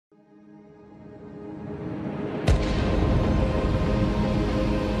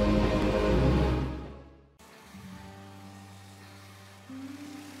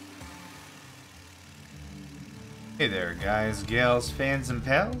Hey there, guys, gals, fans, and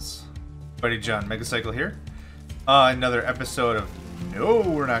pals. Buddy John Megacycle here. Another episode of... No,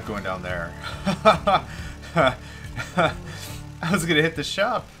 we're not going down there. I was gonna hit the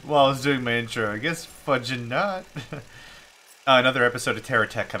shop while I was doing my intro. I guess fudging not. Another episode of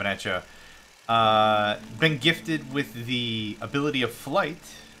TerraTech coming at you. Been gifted with the ability of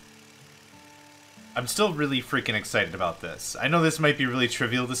flight. I'm still really freaking excited about this. I know this might be really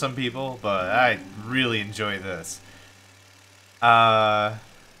trivial to some people, but I really enjoy this. Oh,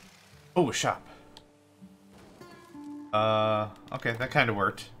 a shop. Okay, that kind of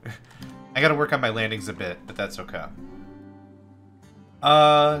worked. I gotta work on my landings a bit, but that's okay.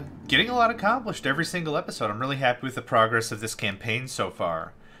 Getting a lot accomplished every single episode. I'm really happy with the progress of this campaign so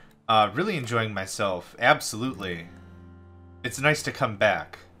far. Really enjoying myself, absolutely. It's nice to come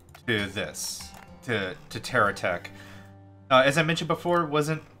back to this. To TerraTech. As I mentioned before,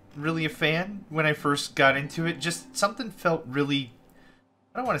 wasn't really a fan when I first got into it. Just something felt really,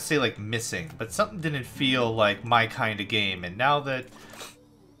 I don't want to say like missing, but something didn't feel like my kind of game. And now that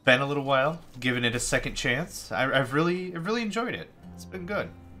been a little while, giving it a second chance, I've really enjoyed it. It's been good.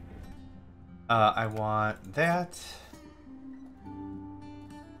 I want that.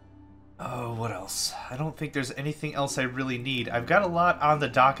 Oh, what else? I don't think there's anything else I really need. I've got a lot on the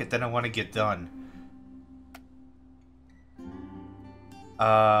docket that I want to get done.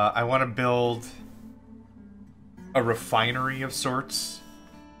 I want to build a refinery of sorts.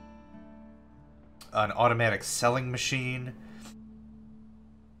 An automatic selling machine.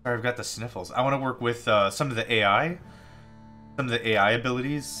 Sorry, I've got the sniffles. I want to work with some of the AI. Some of the AI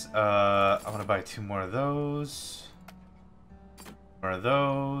abilities. I want to buy 2 more of those. More of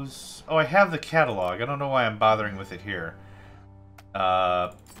those. Oh, I have the catalog. I don't know why I'm bothering with it here.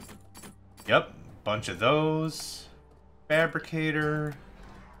 Yep. Bunch of those. Fabricator.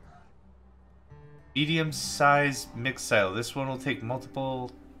 Medium-sized mix silo. This one will take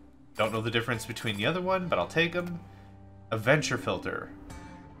multiple. Don't know the difference between the other one, but I'll take them. A venture filter.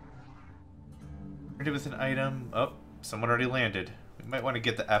 Earned it with an item. Oh, someone already landed. We might want to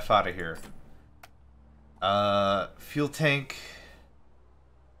get the F out of here. Fuel tank.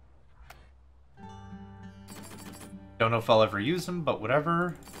 Don't know if I'll ever use them, but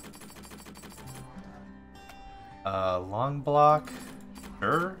whatever. Long block.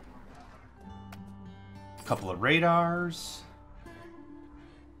 Sure. Couple of radars.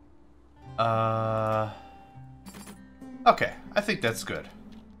 Okay, I think that's good.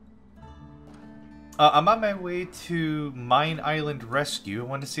 I'm on my way to Mine Island Rescue. I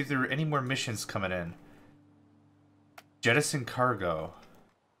wanted to see if there were any more missions coming in. Jettison cargo.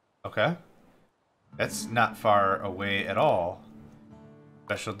 Okay. That's not far away at all.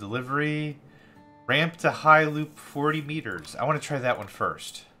 Special delivery. Ramp to high loop 40 meters. I want to try that one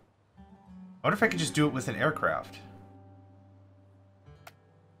first. I wonder if I could just do it with an aircraft.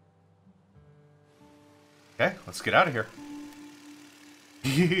 Okay, let's get out of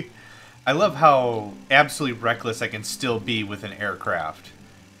here. I love how absolutely reckless I can still be with an aircraft.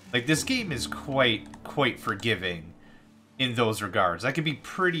 Like, this game is quite forgiving in those regards. I can be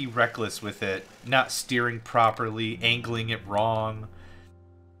pretty reckless with it, not steering properly, angling it wrong.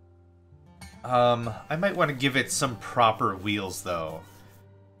 I might want to give it some proper wheels, though.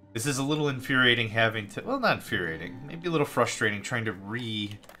 This is a little infuriating having to... Well, not infuriating. Maybe a little frustrating trying to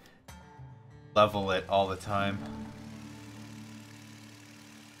level it all the time.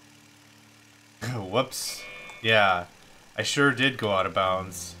 Whoops. Yeah, I sure did go out of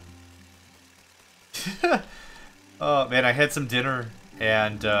bounds. Oh, man, I had some dinner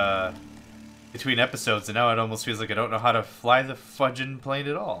and between episodes, and now it almost feels like I don't know how to fly the fudging plane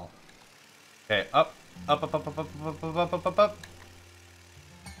at all. Okay, up.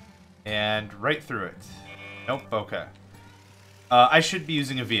 And right through it. Nope, okay. I should be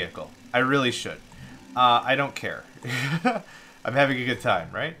using a vehicle. I really should. I don't care. I'm having a good time,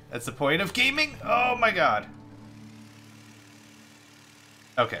 right? That's the point of gaming? Oh my god.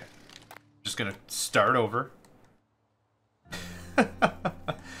 Okay. Just gonna start over.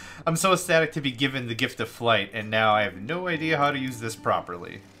 I'm so ecstatic to be given the gift of flight, and now I have no idea how to use this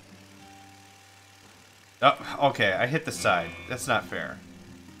properly. Oh, okay, I hit the side. That's not fair.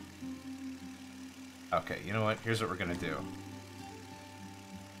 Okay, you know what? Here's what we're gonna do.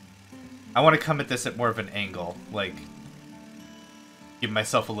 I want to come at this at more of an angle, like, give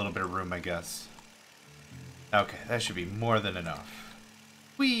myself a little bit of room, I guess. Okay, that should be more than enough.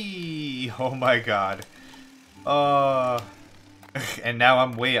 Whee! Oh my god. And now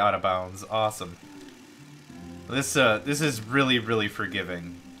I'm way out of bounds. Awesome. This is really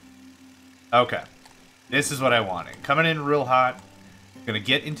forgiving. Okay. This is what I wanted. Coming in real hot. Gonna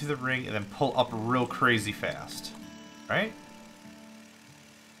get into the ring and then pull up real crazy fast. right?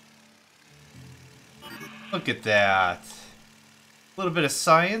 Look at that. A little bit of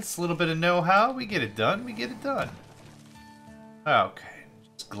science, a little bit of know-how. We get it done. We get it done. Okay.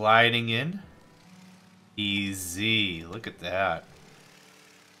 Just gliding in. Easy. Look at that.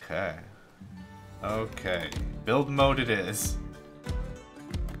 Okay. Okay. Build mode it is.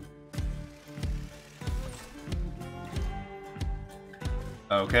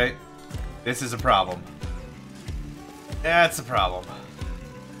 Okay. This is a problem. That's a problem.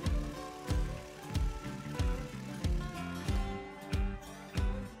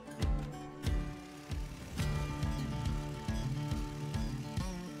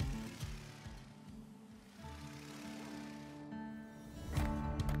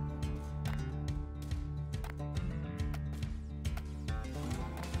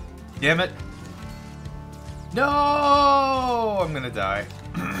 Damn it. No! I'm gonna die.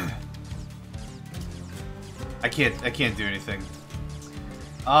 I can't do anything.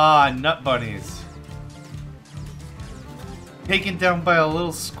 Ah, nut bunnies. Taken down by a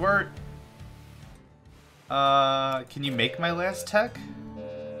little squirt. Can you make my last tech?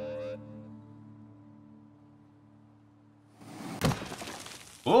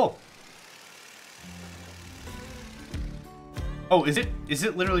 Cool. Oh, is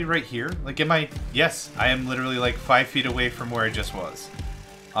it literally right here? Like, am I... Yes, I am literally like 5 feet away from where I just was.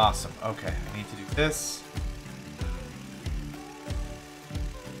 Awesome. Okay, I need to do this.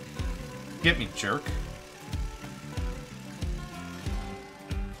 Get me, jerk.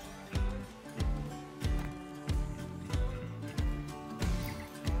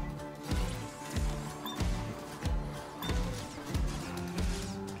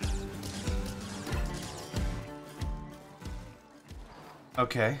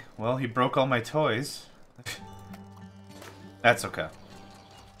 Okay, well, he broke all my toys. That's okay.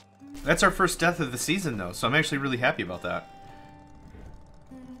 That's our first death of the season, though, so I'm actually really happy about that.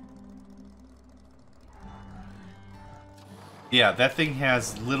 Yeah, that thing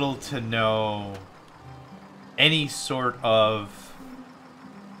has little to no any sort of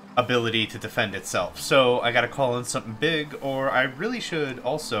ability to defend itself. So I gotta call in something big, or I really should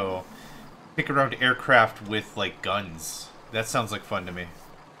also pick around aircraft with, like, guns. That sounds like fun to me.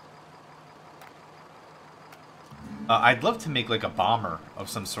 I'd love to make, like, a bomber of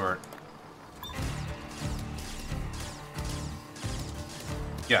some sort.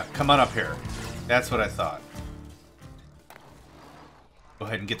 Yeah, come on up here. That's what I thought. Go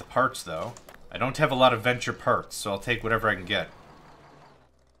ahead and get the parts, though. I don't have a lot of venture parts, so I'll take whatever I can get.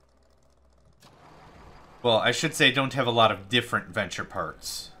 Well, I should say don't have a lot of different venture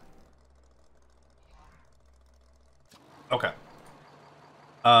parts. Okay.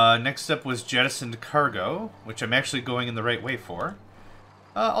 Next up was jettisoned cargo, which I'm actually going in the right way for.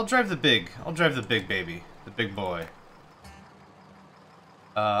 I'll drive the big. I'll drive the big baby. The big boy.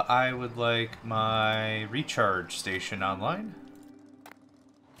 I would like my recharge station online.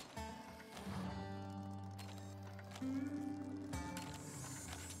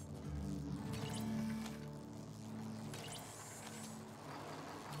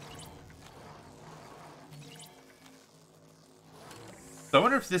 So I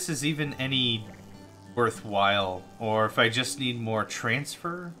wonder if this is even any worthwhile, or if I just need more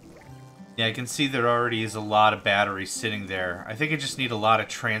transfer. Yeah, I can see there already is a lot of batteries sitting there. I think I just need a lot of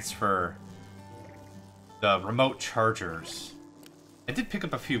transfer. The remote chargers. I did pick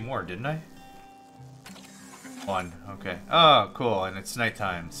up a few more, didn't I? One, okay. Oh, cool, and it's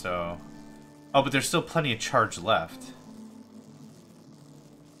nighttime, so... Oh, but there's still plenty of charge left.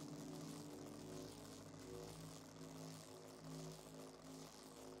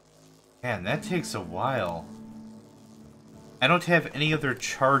 Man, that takes a while. I don't have any other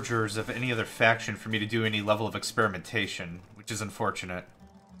chargers of any other faction for me to do any level of experimentation, which is unfortunate.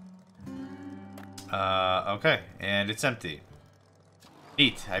 Okay, and it's empty.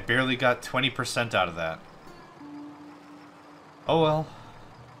 8. I barely got 20% out of that. Oh well.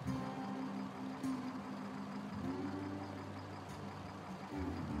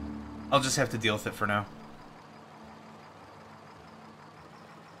 I'll just have to deal with it for now.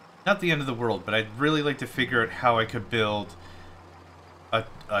 Not the end of the world, but I'd really like to figure out how I could build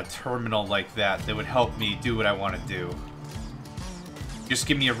a terminal like that that would help me do what I want to do. Just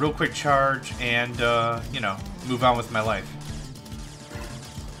give me a real quick charge and, you know, move on with my life.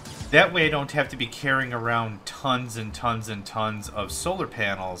 That way I don't have to be carrying around tons and tons and tons of solar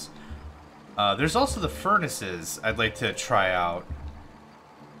panels. There's also the furnaces I'd like to try out.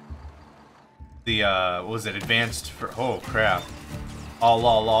 The, what was it, advanced for... Oh, crap. Oh,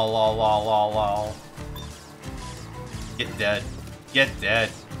 lol, lol, lol, lol, lol, lol. Get dead. Get dead.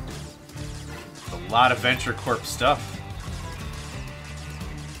 A lot of Venture Corp stuff.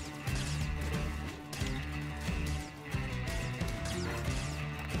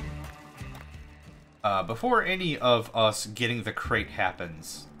 Before any of us getting the crate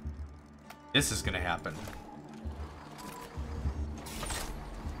happens, this is gonna happen.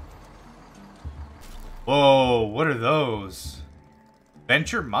 Whoa, what are those?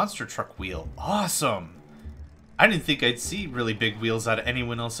 Venture monster truck wheel. Awesome! I didn't think I'd see really big wheels out of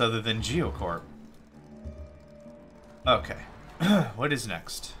anyone else other than Geocorp. Okay. What is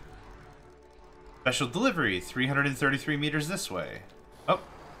next? Special delivery, 333 meters this way. Oh,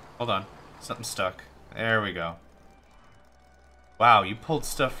 hold on. Something stuck. There we go. Wow, you pulled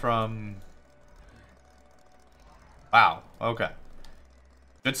stuff from... Wow, okay.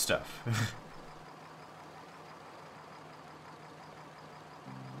 Good stuff.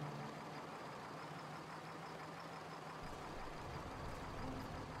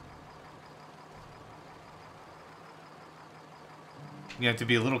 You have to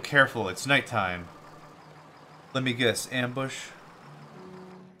be a little careful. It's nighttime. Let me guess. Ambush?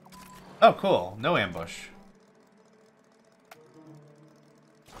 Oh, cool. No ambush.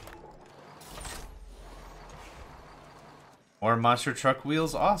 More monster truck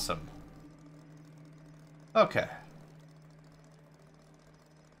wheels? Awesome. Okay.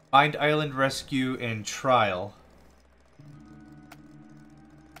 Find Island Rescue and Trial.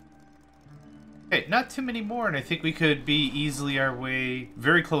 Okay, not too many more, and I think we could be easily our way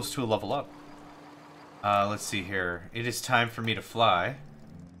very close to a level up. Let's see here. It is time for me to fly.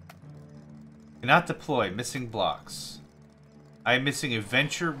 Cannot deploy. Missing blocks. I am missing a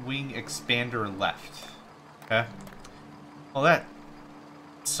Venture Wing Expander left. Okay. Well, that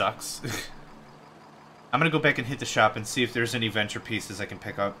sucks. I'm gonna go back and hit the shop and see if there's any Venture pieces I can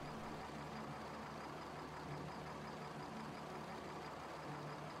pick up.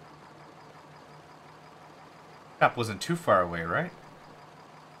 Shop wasn't too far away, right?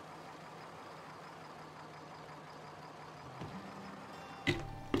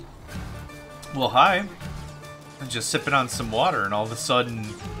 Well, hi. I'm just sipping on some water, and all of a sudden,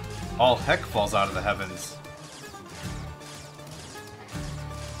 all heck falls out of the heavens.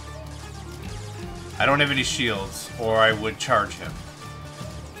 I don't have any shields, or I would charge him.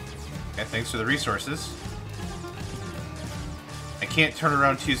 Okay, thanks for the resources. I can't turn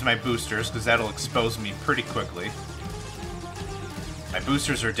around to use my boosters, because that'll expose me pretty quickly. My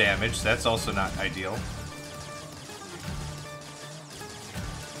boosters are damaged, that's also not ideal.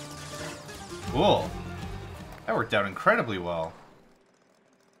 Cool. That worked out incredibly well.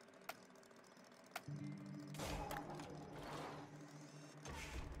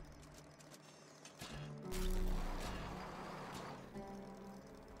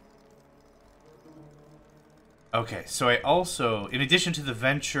 Okay, so I also, in addition to the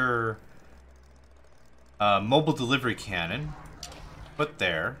Venture mobile delivery cannon, put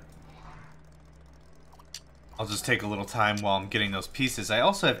there. I'll just take a little time while I'm getting those pieces. I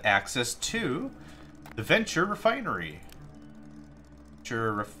also have access to the Venture Refinery.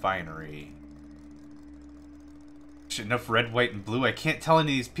 Venture Refinery. Enough red, white, and blue. I can't tell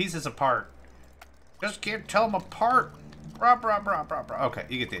any of these pieces apart. Just can't tell them apart. Brah, brah, brah, brah, brah. Okay,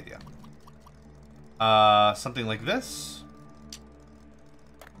 you get the idea. Something like this.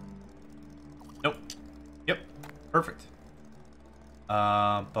 Nope. Yep. Perfect.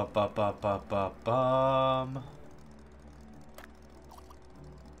 Bum.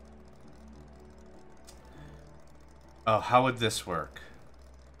 Oh, how would this work?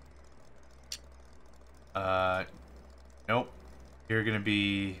 Nope. You're gonna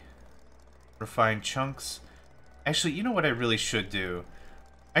be refined chunks. Actually, you know what I really should do?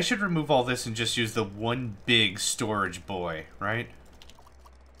 I should remove all this and just use the one big storage boy, right?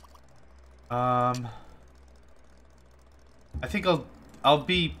 I think I'll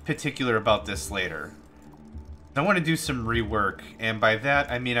be particular about this later. I want to do some rework, and by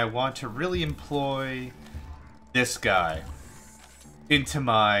that I mean I want to really employ this guy into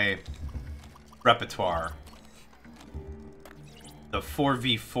my repertoire. The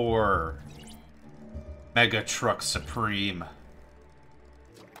 4v4 Mega Truck Supreme.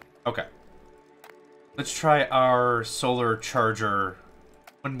 Okay. Let's try our solar charger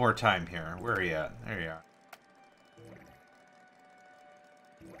one more time here. Where are you at? There you are.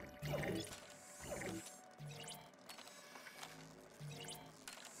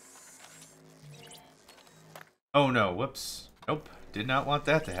 Oh no, whoops. Nope, did not want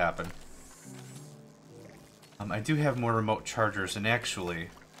that to happen. I do have more remote chargers, and actually...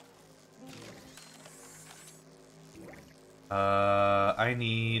 I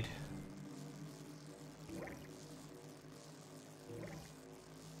need...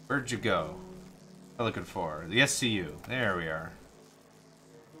 Where'd you go? What am I looking for? The SCU. There we are.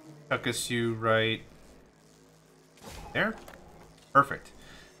 Chuck SU right there. Perfect.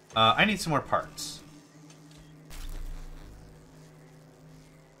 I need some more parts.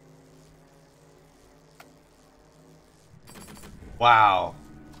 Wow.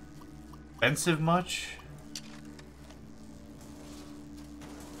 Expensive much?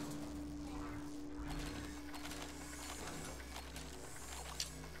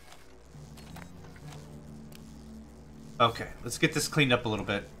 Okay, let's get this cleaned up a little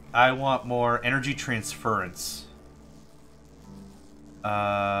bit. I want more energy transference.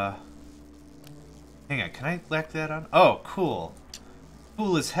 Hang on, can I lack that on? Oh, cool.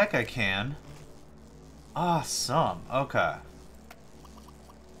 Cool as heck I can. Awesome, okay.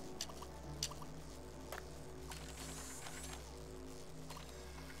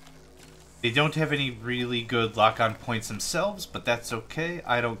 They don't have any really good lock-on points themselves, but that's okay.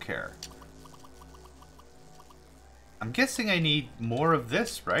 I don't care. I'm guessing I need more of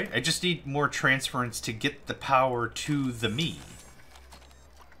this, right? I just need more transference to get the power to the me.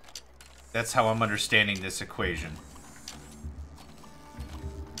 That's how I'm understanding this equation.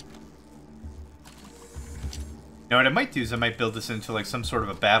 Now what I might do is I might build this into like some sort of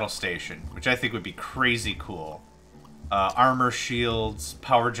a battle station, which I think would be crazy cool. Armor, shields,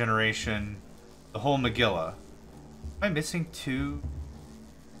 power generation, the whole Megillah. Am I missing 2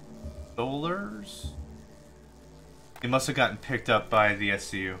 solars? They must have gotten picked up by the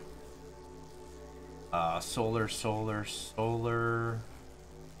SCU. Solar.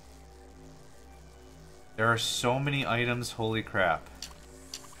 There are so many items, holy crap.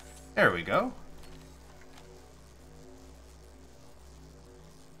 There we go.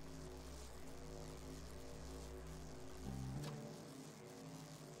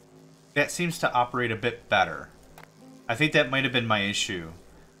 That seems to operate a bit better. I think that might have been my issue,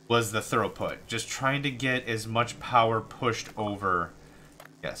 was the throughput. Just trying to get as much power pushed over.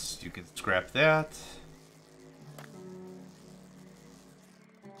 Yes, you can scrap that.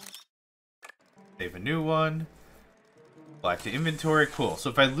 Save a new one. Black to inventory, cool. So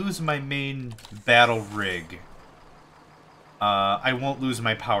if I lose my main battle rig, I won't lose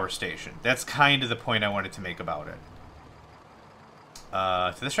my power station. That's kind of the point I wanted to make about it.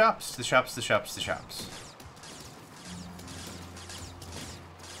 To the shops, the shops.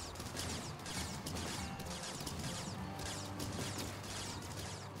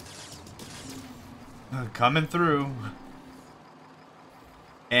 Coming through.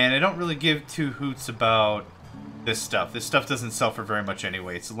 And I don't really give 2 hoots about this stuff. This stuff doesn't sell for very much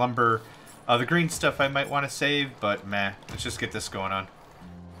anyway. It's lumber. The green stuff I might want to save, but meh. Let's just get this going on.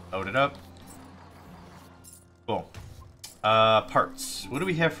 Load it up. Cool. Parts. What do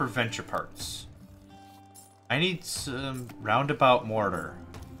we have for venture parts? I need some roundabout mortar.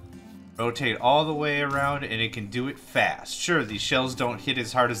 Rotate all the way around and it can do it fast. Sure, these shells don't hit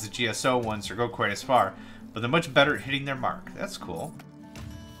as hard as the GSO ones or go quite as far, but they're much better at hitting their mark. That's cool.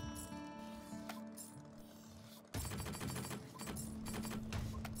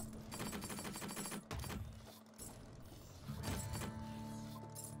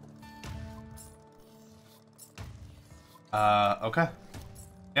 Okay.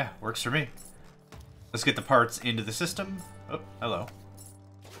 Yeah, works for me. Let's get the parts into the system. Oh, hello.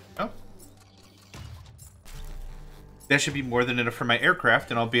 Oh. That should be more than enough for my aircraft,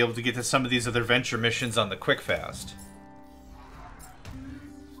 and I'll be able to get to some of these other venture missions on the quick fast.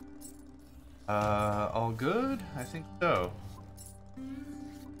 All good? I think so.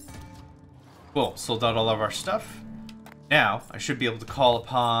 Cool, sold out all of our stuff. Now, I should be able to call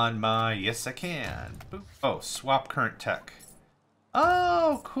upon my... Yes, I can. Boop. Oh, swap current tech.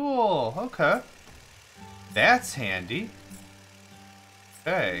 Oh, cool. Okay. That's handy.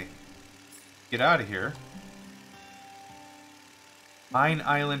 Okay. Get out of here. Mine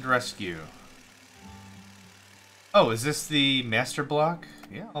Island Rescue. Oh, is this the master block?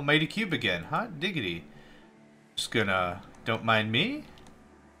 Yeah, Almighty Cube again. Hot diggity. Just gonna... Don't mind me.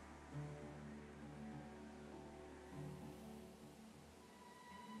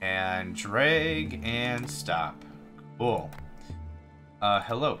 And drag and stop. Cool.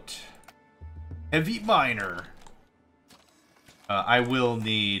 Hello. Heavy miner. I will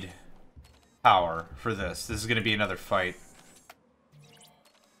need power for this. This is going to be another fight.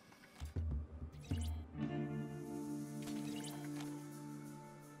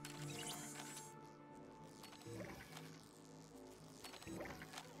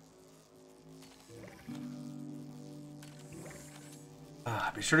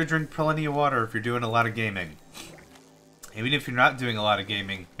 Be sure to drink plenty of water if you're doing a lot of gaming. Even if you're not doing a lot of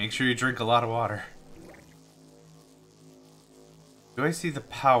gaming, make sure you drink a lot of water. Do I see the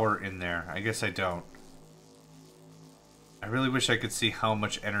power in there? I guess I don't. I really wish I could see how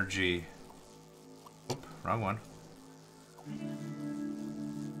much energy... Oop, wrong one.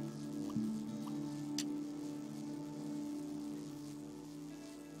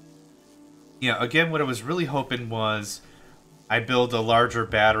 Yeah, again, what I was really hoping was... I build a larger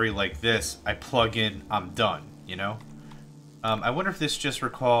battery like this, I plug in, I'm done, you know? I wonder if this just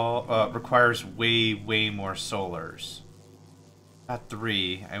requires way more solars. Got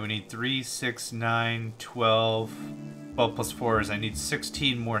 3. I would need 3, 6, 9, 12. 12 plus 4 is I need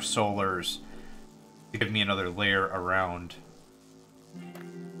 16 more solars to give me another layer around.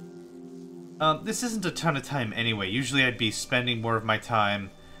 This isn't a ton of time anyway. Usually I'd be spending more of my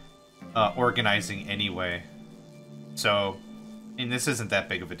time organizing anyway. So, I mean, this isn't that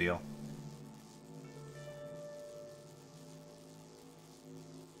big of a deal.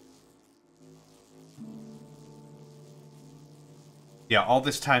 Yeah, all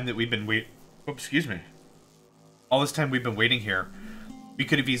this time that we've been all this time we've been waiting here, we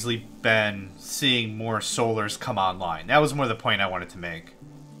could have easily been seeing more solars come online. That was more the point I wanted to make.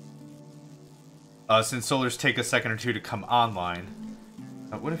 Since solars take a second or two to come online.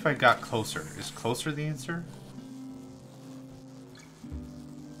 What if I got closer? Is closer the answer?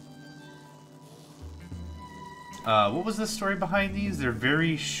 What was the story behind these? They're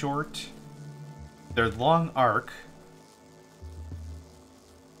very short. They're long arc.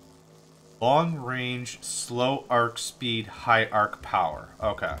 Long range, slow arc speed, high arc power.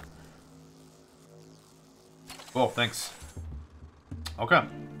 Okay. Cool, thanks. Okay.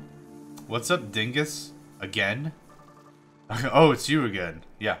 What's up, Dingus? Again? Oh, it's you again.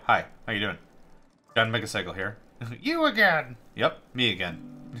 Yeah, hi. How you doing? John Megacycle here. You again! Yep, me again.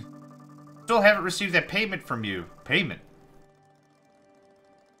 Still haven't received that payment from you. Payment?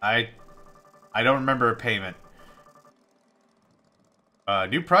 I don't remember a payment.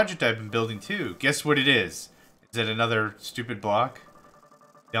 New project I've been building too. Guess what it is? Is it another stupid block?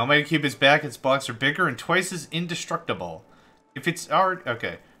 The Almighty Cube is back. Its blocks are bigger and twice as indestructible. If it's our...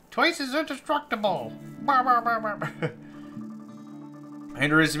 Okay. Twice as indestructible! I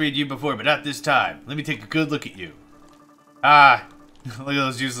underestimated you before, but not this time. Let me take a good look at you. Ah! Look at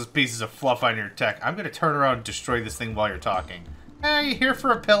those useless pieces of fluff on your tech. I'm gonna turn around and destroy this thing while you're talking. Hey, you here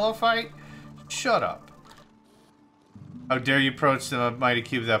for a pillow fight? Shut up. How dare you approach the Mighty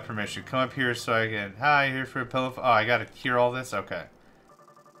Cube without permission? Come up here so I can... Hi, here for a pillow... Oh, I gotta hear all this? Okay.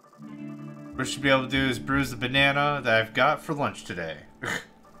 What I should be able to do is bruise the banana that I've got for lunch today.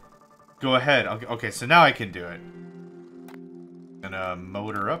 Go ahead. Okay, so now I can do it. Gonna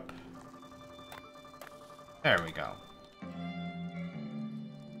motor up. There we go.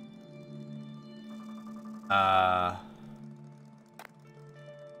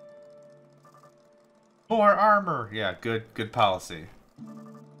 More armor! Yeah, good policy.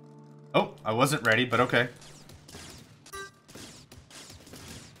 Oh, I wasn't ready, but okay.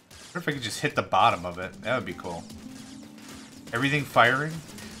 What if I could just hit the bottom of it? That would be cool. Everything firing?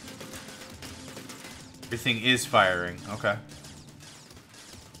 Everything is firing. Okay.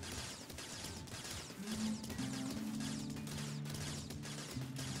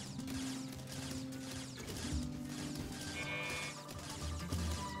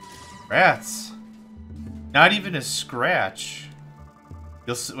 Rats! Not even a scratch.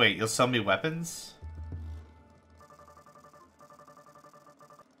 Wait, you'll sell me weapons?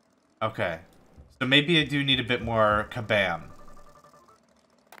 Okay. So maybe I do need a bit more kabam.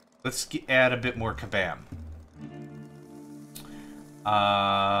 Let's add a bit more kabam.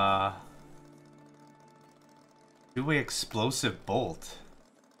 Two-way explosive bolt.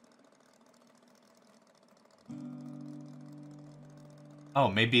 Oh,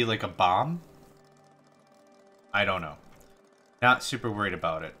 maybe like a bomb? I don't know. Not super worried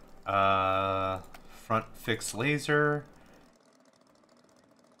about it. Front fixed laser.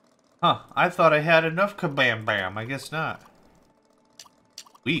 Huh, I thought I had enough kabam bam. I guess not.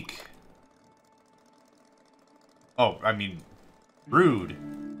 Weak. Oh, I mean, rude.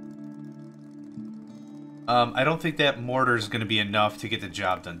 I don't think that mortar is going to be enough to get the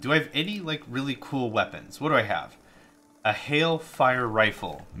job done. Do I have any, like, really cool weapons? What do I have? A hail fire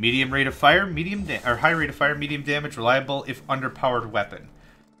rifle. Medium rate of fire, or high rate of fire, medium damage, reliable if underpowered weapon.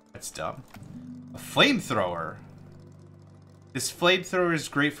 That's dumb. A flamethrower. This flamethrower is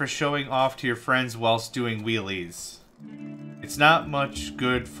great for showing off to your friends whilst doing wheelies. It's not much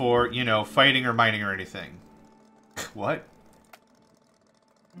good for, you know, fighting or mining or anything. What?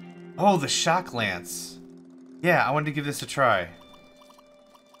 Oh, the shock lance. Yeah, I wanted to give this a try.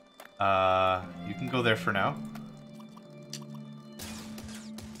 You can go there for now.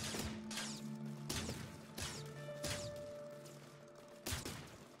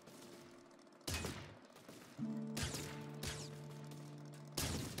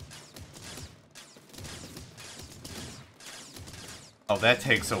 Oh, that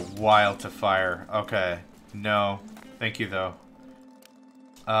takes a while to fire. Okay. No. Thank you, though.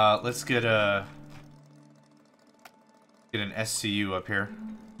 Let's get a... Get an SCU up here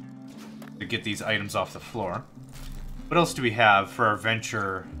to get these items off the floor. What else do we have for our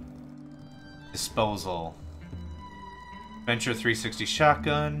venture disposal? Venture 360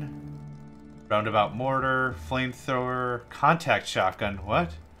 shotgun, roundabout mortar, flamethrower, contact shotgun.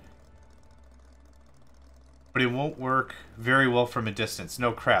 What? But it won't work very well from a distance.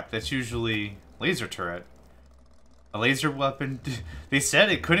 No crap. That's usually laser turret. A laser weapon. They said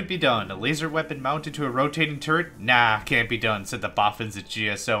it couldn't be done. A laser weapon mounted to a rotating turret? Nah, can't be done, said the boffins at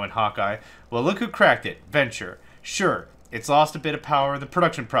GSO and Hawkeye. Well, look who cracked it. Venture. Sure, it's lost a bit of power in the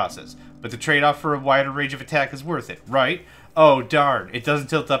production process, but the trade-off for a wider range of attack is worth it, right? Oh, darn. It doesn't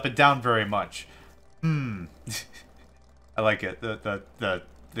tilt up and down very much. I like it. The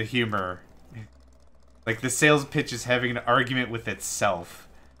humor. Like the sales pitch is having an argument with itself.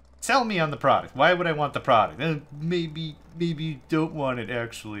 Sell me on the product. Why would I want the product? Maybe you don't want it,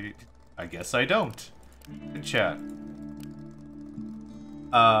 actually. I guess I don't. Good chat.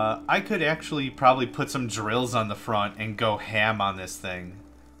 I could actually probably put some drills on the front and go ham on this thing.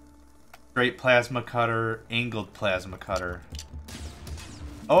 Straight plasma cutter, angled plasma cutter.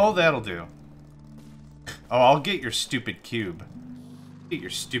 Oh, that'll do. Oh, I'll get your stupid cube. Get your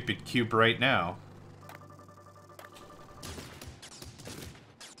stupid cube right now.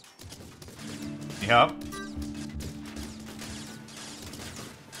 Yup.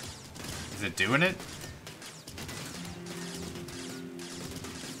 Is it doing it?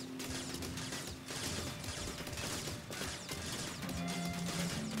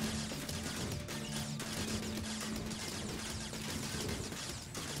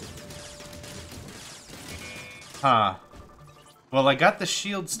 Huh. Well, I got the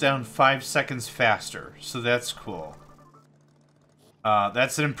shields down 5 seconds faster, so that's cool.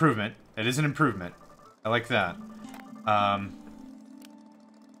 That's an improvement. It is an improvement. I like that. Huh.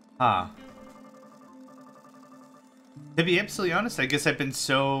 To be absolutely honest, I guess I've been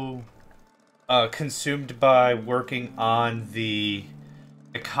so consumed by working on the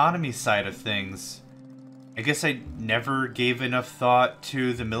economy side of things. I guess I never gave enough thought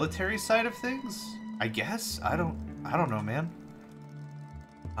to the military side of things. I guess I don't know, man.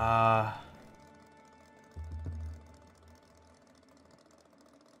 Huh.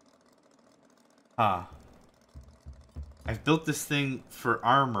 I've built this thing for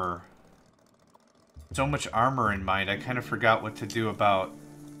armor. So much armor in mind, I kind of forgot what to do about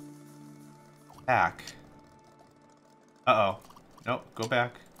attack. Uh-oh. Nope, go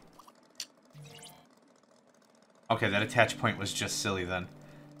back. Okay, that attach point was just silly then.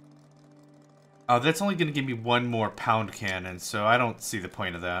 Oh, that's only going to give me one more pound cannon, so I don't see the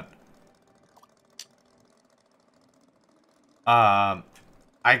point of that.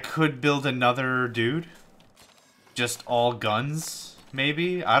 I could build another dude. Just all guns,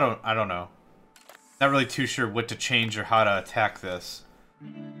 maybe? I don't know. Not really too sure what to change or how to attack this.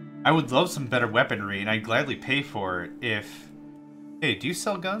 I would love some better weaponry, and I'd gladly pay for it if... Hey, do you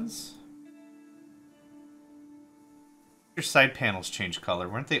sell guns? Your side panels change color.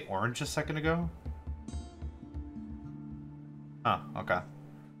 Weren't they orange a second ago? Huh, okay.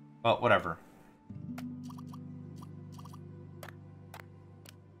 Well, whatever.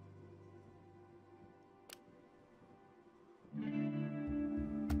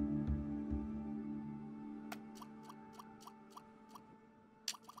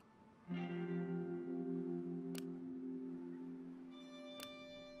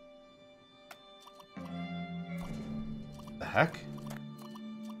 The heck?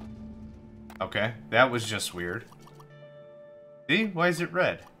 Okay, that was just weird. See? Why is it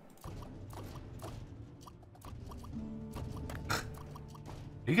red? Are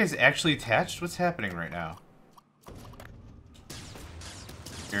you guys actually attached? What's happening right now?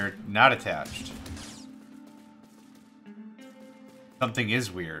 You're not attached. Something is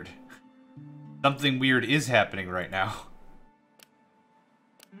weird. Something weird is happening right now.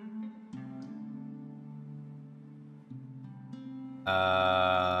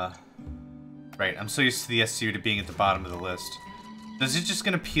 Right, I'm so used to the SU to being at the bottom of the list. Is it just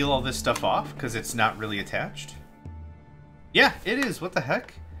gonna peel all this stuff off because it's not really attached? Yeah, it is. What the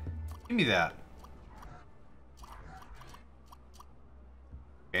heck? Give me that.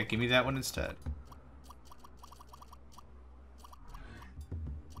 Okay, give me that one instead.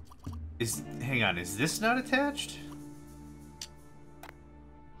 Hang on, is this not attached?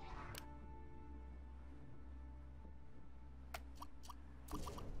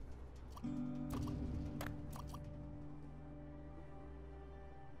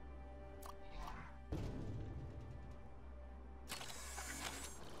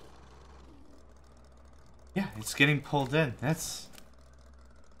 Yeah, it's getting pulled in. That's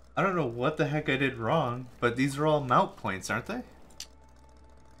I don't know what the heck I did wrong, but these are all mount points, aren't they?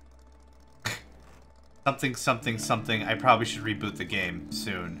 Something, something, something. I probably should reboot the game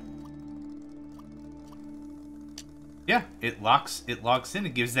soon. Yeah, it logs in.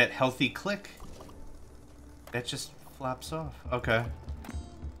 It gives that healthy click. That just flops off. Okay.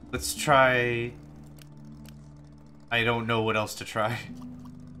 Let's try... I don't know what else to try.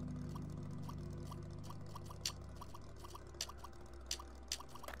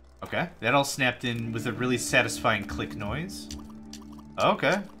 Okay, that all snapped in with a really satisfying click noise.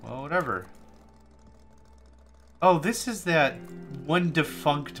 Okay, well, whatever. Oh, this is that one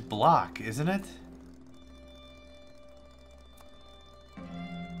defunct block, isn't it?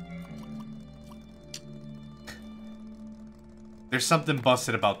 There's something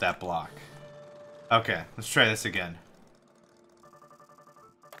busted about that block. Okay, let's try this again.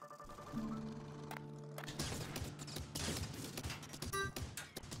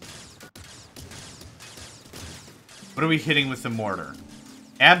 What are we hitting with the mortar?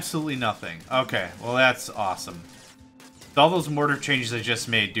 Absolutely nothing. Okay, well that's awesome. All those mortar changes I just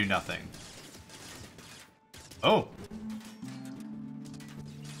made do nothing. Oh.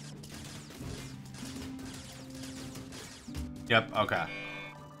 Yep, okay.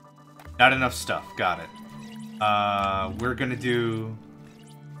 Not enough stuff, got it. We're gonna do...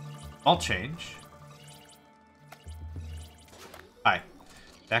 I'll change. Hi.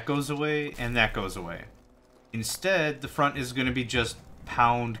 That goes away, and that goes away. Instead, the front is gonna be just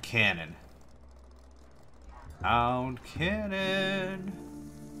pound cannon. Pound cannon.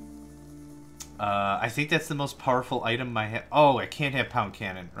 I think that's the most powerful item I have. Oh, I can't have pound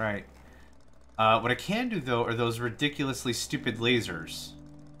cannon, right. What I can do, though, are those ridiculously stupid lasers.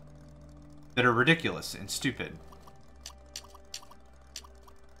 That are ridiculous and stupid.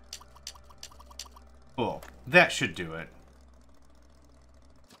 Cool. That should do it.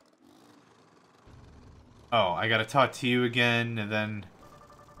 Oh, I gotta talk to you again, and then...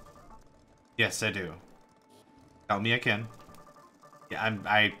 Yes, I do. Tell me I can. Yeah,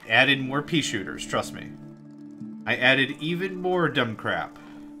 I added more pea shooters, trust me. I added even more dumb crap.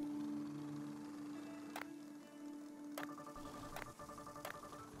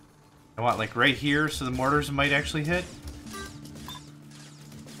 I want, like, right here, so the mortars might actually hit.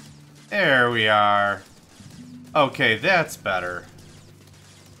 There we are. Okay, that's better.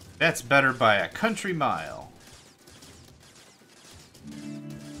 That's better by a country mile.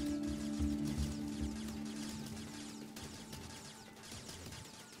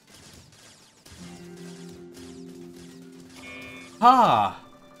 Ah!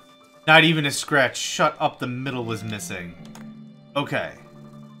 Not even a scratch. Shut up, the middle was missing. Okay.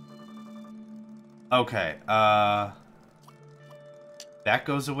 Okay, that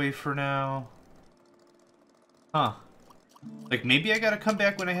goes away for now. Huh. Like, maybe I gotta come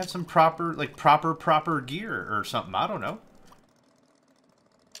back when I have some proper, like, proper gear or something. I don't know.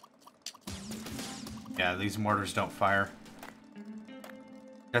 Yeah, these mortars don't fire.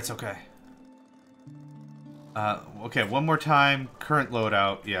 That's okay. Okay, one more time. Current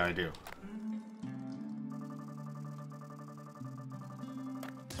loadout. Yeah, I do.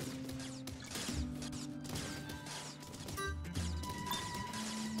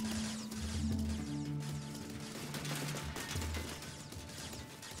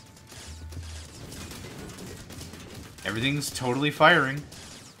 Everything's totally firing.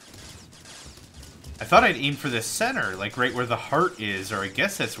 I thought I'd aim for the center, like right where the heart is, or I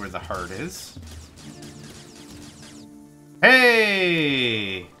guess that's where the heart is.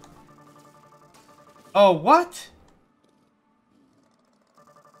 Hey! Oh, what?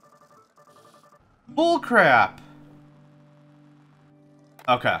 Bullcrap!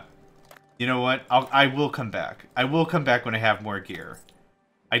 Okay. You know what? I will come back. I will come back when I have more gear.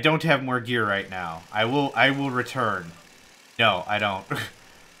 I don't have more gear right now. I will return. No, I don't.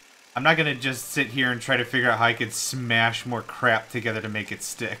 I'm not gonna just sit here and try to figure out how I could smash more crap together to make it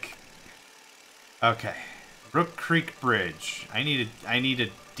stick. Okay. Brook Creek Bridge. I need a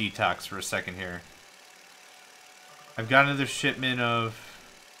detox for a second here. I've got another shipment of...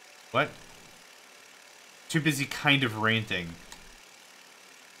 What? Too busy kind of ranting.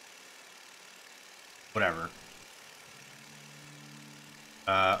 Whatever.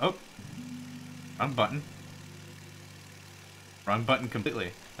 Oh. Wrong button. Wrong button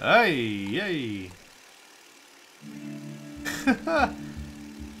completely. Hey, yay.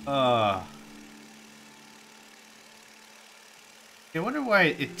 I wonder why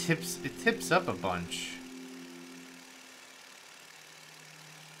it tips up a bunch.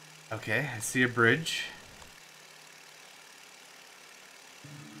 Okay, I see a bridge.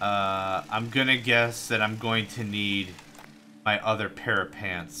 I'm gonna guess that I'm going to need my other pair of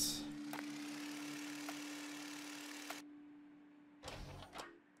pants.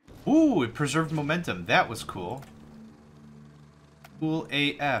 Ooh, it preserved momentum. That was cool. Cool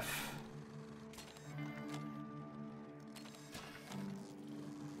AF.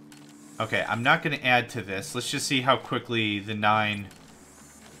 Okay, I'm not going to add to this. Let's just see how quickly the 9...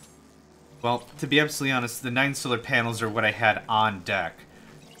 Well, to be absolutely honest, the 9 solar panels are what I had on deck.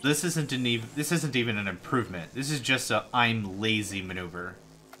 This isn't even an improvement. This is just a I'm lazy maneuver.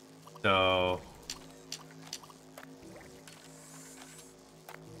 So...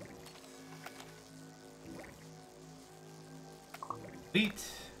 Complete.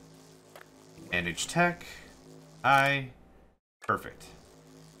 Manage tech. Perfect.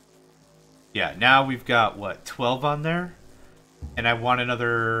 Yeah, now we've got, what, 12 on there? And I want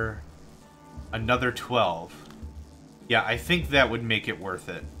another 12. Yeah, I think that would make it worth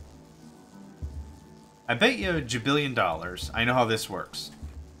it. I bet you $1 billion. I know how this works.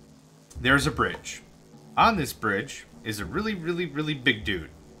 There's a bridge. On this bridge is a really, really, really big dude.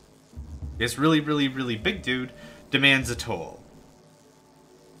 This really, really, really big dude demands a toll.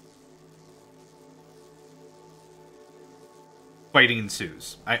 Fighting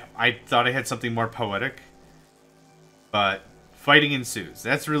ensues. I thought I had something more poetic, but fighting ensues.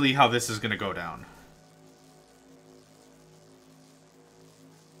 That's really how this is going to go down.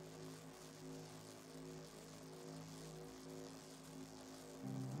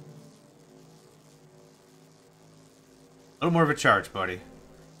 A little more of a charge, buddy.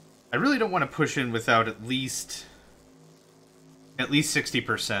 I really don't want to push in without at least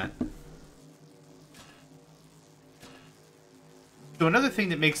 60%. So another thing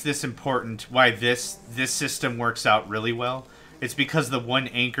that makes this important, why this system works out really well, it's because the one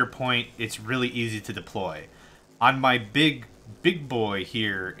anchor point, it's really easy to deploy. On my big boy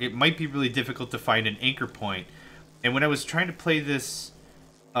here, it might be really difficult to find an anchor point. And when I was trying to play this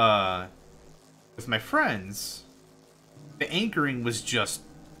with my friends, the anchoring was just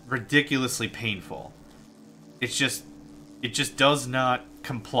ridiculously painful. It just does not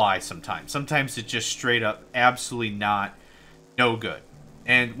comply sometimes. Sometimes it just straight up absolutely no good.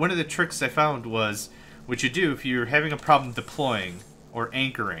 And one of the tricks I found was what you do if you're having a problem deploying or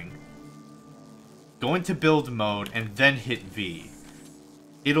anchoring, go into build mode and then hit V.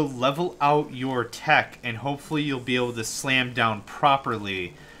 It'll level out your tech and hopefully you'll be able to slam down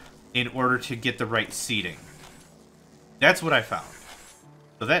properly in order to get the right seating. That's what I found.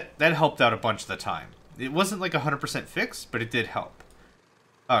 So that helped out a bunch of the time. It wasn't like 100% fixed, but it did help.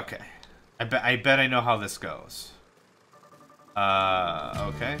 Okay. I bet I know how this goes.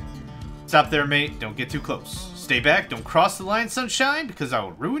 Okay. Stop there, mate. Don't get too close. Stay back. Don't cross the line, sunshine, because I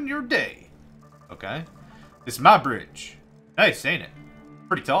will ruin your day. Okay. This is my bridge. Nice, ain't it?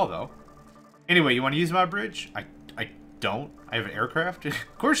 Pretty tall, though. Anyway, you want to use my bridge? I don't. I have an aircraft. Of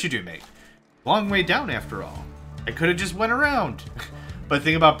course you do, mate. Long way down, after all. I could have just went around. But the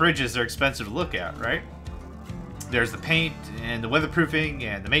thing about bridges, they're expensive to look at, right? There's the paint, and the weatherproofing,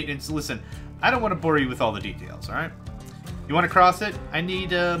 and the maintenance. Listen, I don't want to bore you with all the details, alright? You want to cross it? I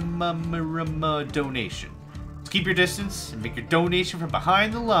need a donation. Just keep your distance and make your donation from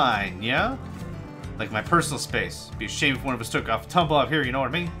behind the line, yeah? Like my personal space. It'd be a shame if one of us took off tumble out here, you know what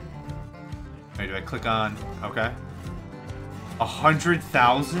I mean? Wait, do I click on? Okay.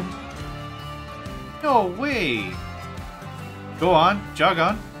 100,000? No way! Go on, jog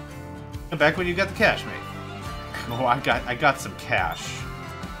on. Come back when you got the cash, mate. Oh, I got some cash.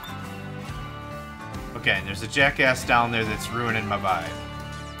 Okay, and there's a jackass down there that's ruining my vibe.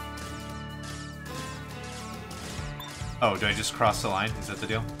 Oh, do I just cross the line? Is that the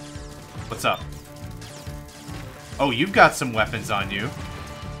deal? What's up? Oh, you've got some weapons on you.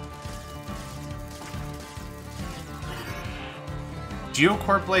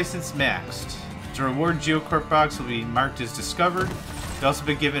 Geocorp license maxed. To reward Geocorp box will be marked as discovered. You've also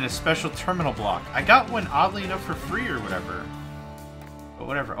been given a special terminal block. I got one oddly enough for free or whatever. But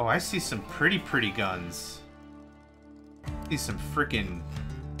whatever. Oh, I see some pretty guns. I see some freaking...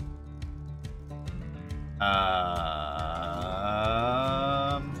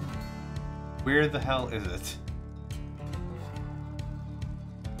 Where the hell is it?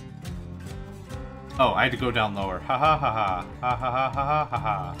 Oh, I had to go down lower. Ha ha ha ha. Ha ha ha ha ha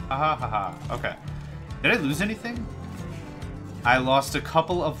ha. Ha ha ha ha. Okay. Did I lose anything? I lost a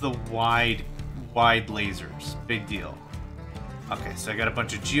couple of the wide lasers. Big deal. Okay, so I got a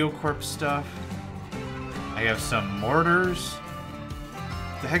bunch of Geocorp stuff. I have some mortars.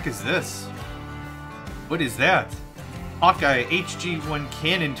 What the heck is this? What is that? Hawkeye HG-1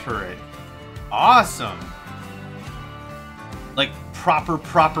 cannon turret. Awesome! Like,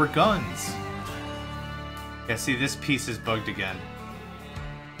 proper guns. Yeah, see, this piece is bugged again.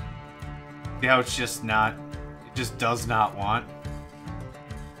 See how it's just not... It just does not want?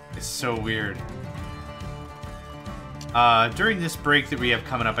 is so weird. During this break that we have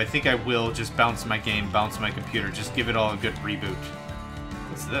coming up, I think I will just bounce my game, bounce my computer, just give it all a good reboot.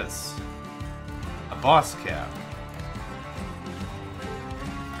 What's this? A boss cap.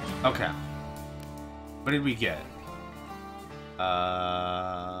 Okay. What did we get?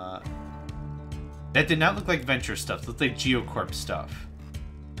 That did not look like Venture stuff. It looked like Geocorp stuff.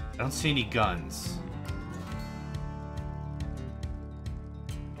 I don't see any guns.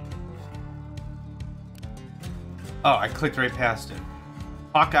 Oh, I clicked right past it.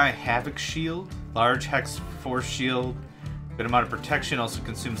 Hawkeye Havoc Shield. Large Hex Force Shield. Good amount of protection. Also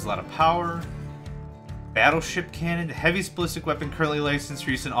consumes a lot of power. Battleship Cannon. The heaviest ballistic weapon currently licensed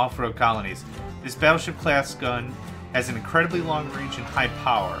for use in off-road colonies. This battleship class gun has an incredibly long range and high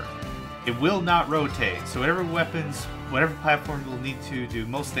power. It will not rotate, so whatever weapons, whatever platform will need to do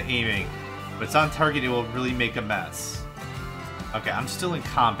most of the aiming, but it's on target, it will really make a mess. Okay, I'm still in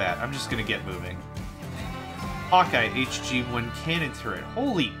combat. I'm just gonna get moving. Hawkeye HG-1 cannon turret.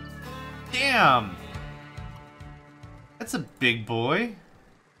 Holy damn! That's a big boy.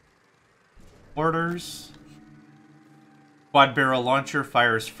 Orders. Quad barrel launcher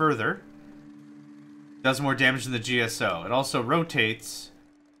fires further. Does more damage than the GSO. It also rotates,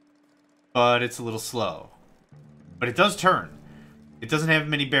 but it's a little slow. But it does turn. It doesn't have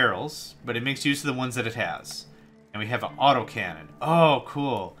many barrels, but it makes use of the ones that it has. And we have an autocannon. Oh,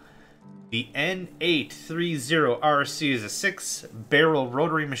 cool. The N830RC is a 6-barrel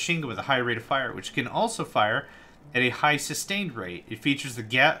rotary machine gun with a high rate of fire, which can also fire at a high sustained rate. It features the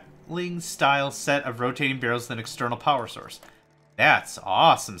Gatling-style set of rotating barrels with an external power source. That's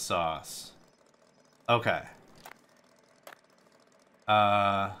awesome sauce. Okay.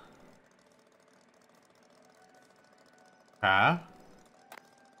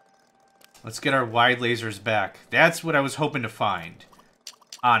 Let's get our wide lasers back. That's what I was hoping to find.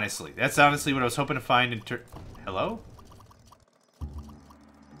 Honestly. That's honestly what I was hoping to find in Hello?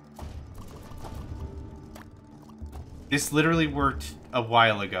 This literally worked a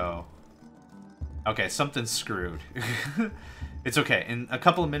while ago. Okay, something's screwed. It's okay. In a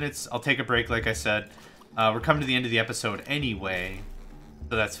couple of minutes, I'll take a break, like I said. We're coming to the end of the episode anyway,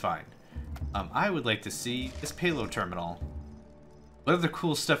 so that's fine. I would like to see this payload terminal. What other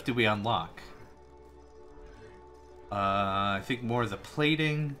cool stuff do we unlock? I think more of the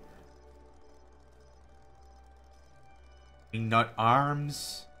plating. Nut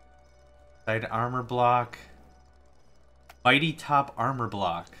arms. Side armor block. Mighty top armor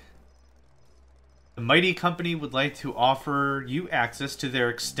block. The Mighty Company would like to offer you access to their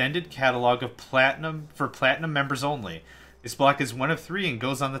extended catalog of platinum for platinum members only. This block is 1 of 3 and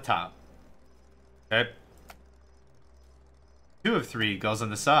goes on the top. Okay. 2 of 3 goes on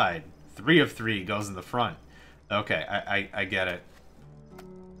the side. 3 of 3 goes in the front. Okay, I get it.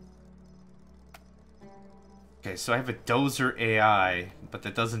 Okay, so I have a dozer AI, but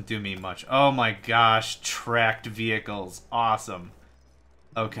that doesn't do me much. Oh my gosh, tracked vehicles. Awesome.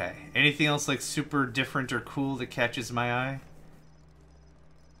 Okay, anything else like super different or cool that catches my eye?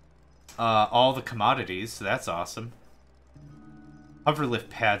 All the commodities, so that's awesome. Hoverlift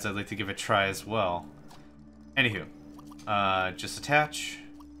pads I'd like to give a try as well. Anywho, just attach.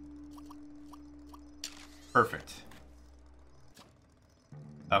 Perfect.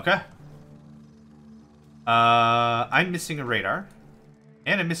 Okay. I'm missing a radar.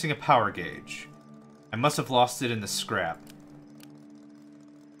 And I'm missing a power gauge. I must have lost it in the scrap.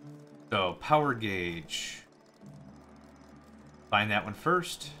 So, power gauge. Find that one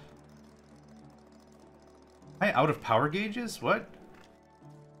first. Am I out of power gauges? What?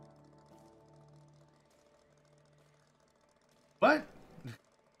 What?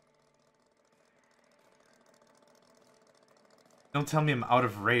 Don't tell me I'm out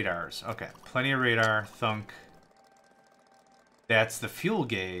of radars. Okay, plenty of radar, thunk. That's the fuel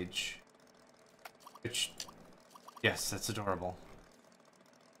gauge. Which, yes, that's adorable.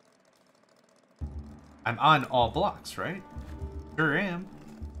 I'm on all blocks, right? Sure am.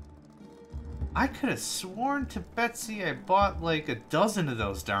 I could have sworn to Betsy I bought like a dozen of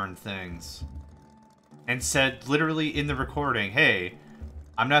those darn things. And said literally in the recording, hey,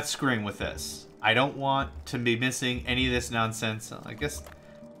 I'm not screwing with this. I don't want to be missing any of this nonsense. I guess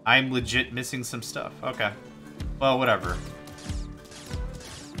I'm legit missing some stuff. Okay. Well, whatever.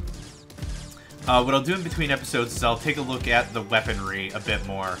 What I'll do in between episodes is I'll take a look at the weaponry a bit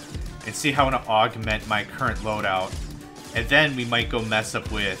more and see how I want to augment my current loadout. And then we might go mess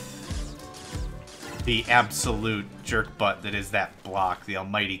up with the absolute jerk butt that is that block, the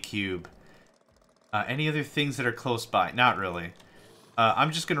almighty cube. Any other things that are close by? Not really.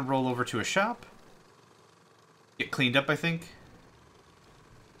 I'm just going to roll over to a shop. Get cleaned up, I think.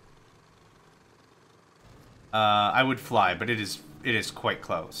 I would fly, but it is quite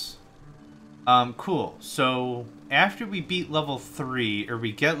close. Cool. So after we beat level 3, or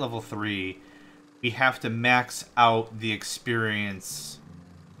we get level 3, we have to max out the experience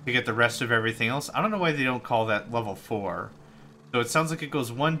to get the rest of everything else. I don't know why they don't call that level 4. So it sounds like it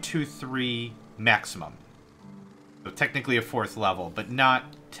goes 1, 2, 3 maximum. So technically a 4th level, but not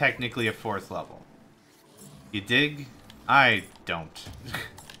technically a 4th level. You dig? I don't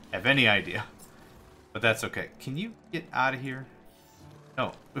have any idea. But that's okay. Can you get out of here?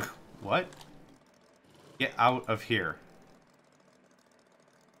 No. What? Get out of here.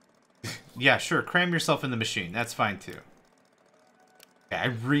 Yeah, sure. Cram yourself in the machine. That's fine, too. Okay, I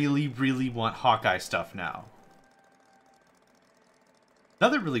really, really want Hawkeye stuff now.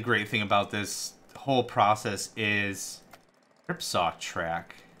 Another really great thing about this whole process is Ripsaw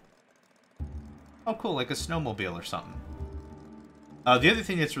track. Oh, cool. Like a snowmobile or something. The other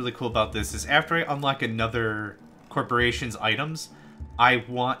thing that's really cool about this is after I unlock another corporation's items, I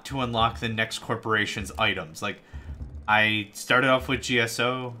want to unlock the next corporation's items. Like, I started off with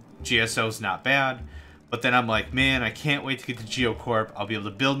GSO. GSO's not bad. But then I'm like, man, I can't wait to get to GeoCorp. I'll be able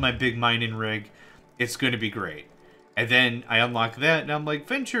to build my big mining rig. It's going to be great. And then I unlock that, and I'm like,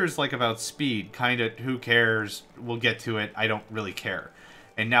 Venture is like about speed. Kind of, who cares? We'll get to it. I don't really care.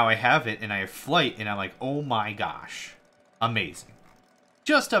 And now I have it, and I have flight, and I'm like, oh my gosh. Amazing.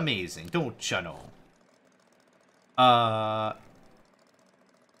 Just amazing. Don't you know?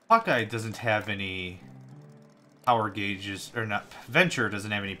 Hawkeye doesn't have any power gauges, or not, Venture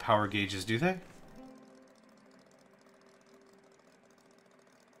doesn't have any power gauges, do they?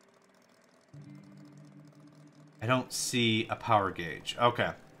 I don't see a power gauge. Okay,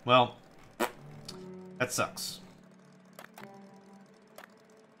 well, that sucks.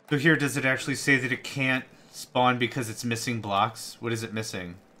 So here, does it actually say that it can't spawn because it's missing blocks? What is it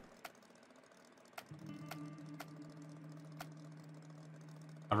missing?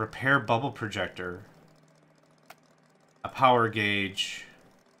 A repair bubble projector. A power gauge.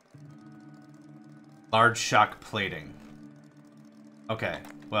 Large shock plating. Okay,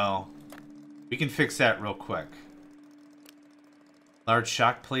 well, we can fix that real quick. Large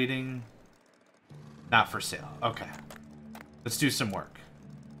shock plating. Not for sale. Okay. Let's do some work.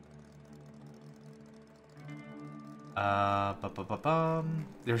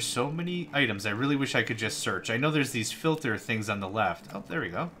 There's so many items. I really wish I could just search. I know there's these filter things on the left. Oh, there we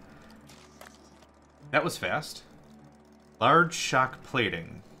go. That was fast. Large shock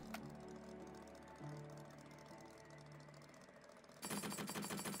plating.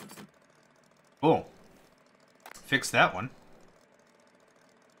 Cool. Fix that one.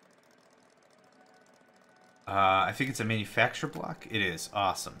 I think it's a manufacture block. It is.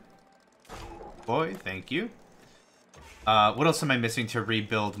 Awesome. Boy, thank you. What else am I missing to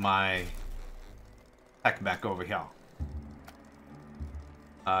rebuild my tech back over here?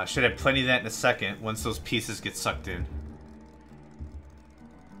 Should have plenty of that in a second once those pieces get sucked in.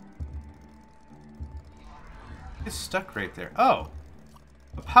 It's stuck right there. Oh!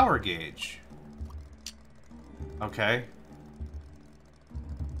 A power gauge. Okay.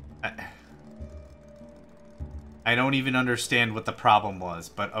 I don't even understand what the problem was,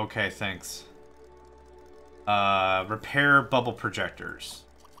 but okay, thanks. Repair bubble projectors.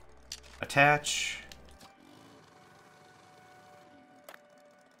 Attach.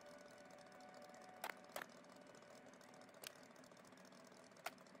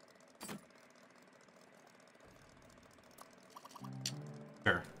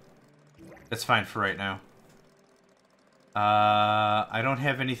 Sure. That's fine for right now. I don't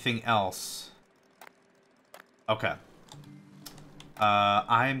have anything else. Okay.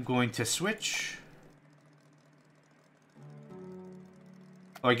 I'm going to switch.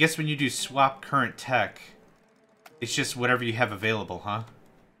 Oh, I guess when you do swap current tech, it's just whatever you have available, huh?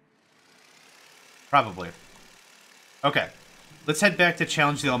 Probably. Okay. Let's head back to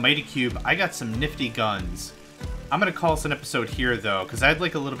challenge the Almighty Cube. I got some nifty guns. I'm going to call this an episode here, though, because I'd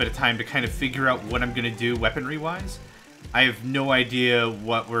like a little bit of time to kind of figure out what I'm going to do weaponry-wise. I have no idea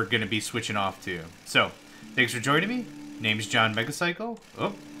what we're going to be switching off to. So, thanks for joining me. Name's John Megacycle.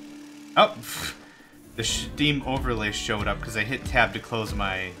 Oh. Oh. The Steam overlay showed up because I hit tab to close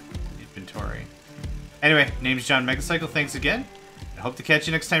my inventory. Anyway, name's John Megacycle. Thanks again. I hope to catch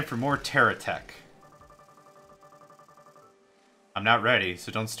you next time for more TerraTech. I'm not ready, so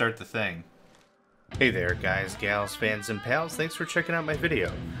don't start the thing. Hey there, guys, gals, fans, and pals. Thanks for checking out my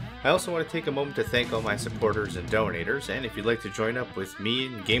video. I also want to take a moment to thank all my supporters and donators, and if you'd like to join up with me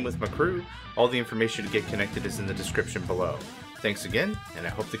and game with my crew, all the information to get connected is in the description below. Thanks again, and I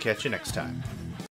hope to catch you next time.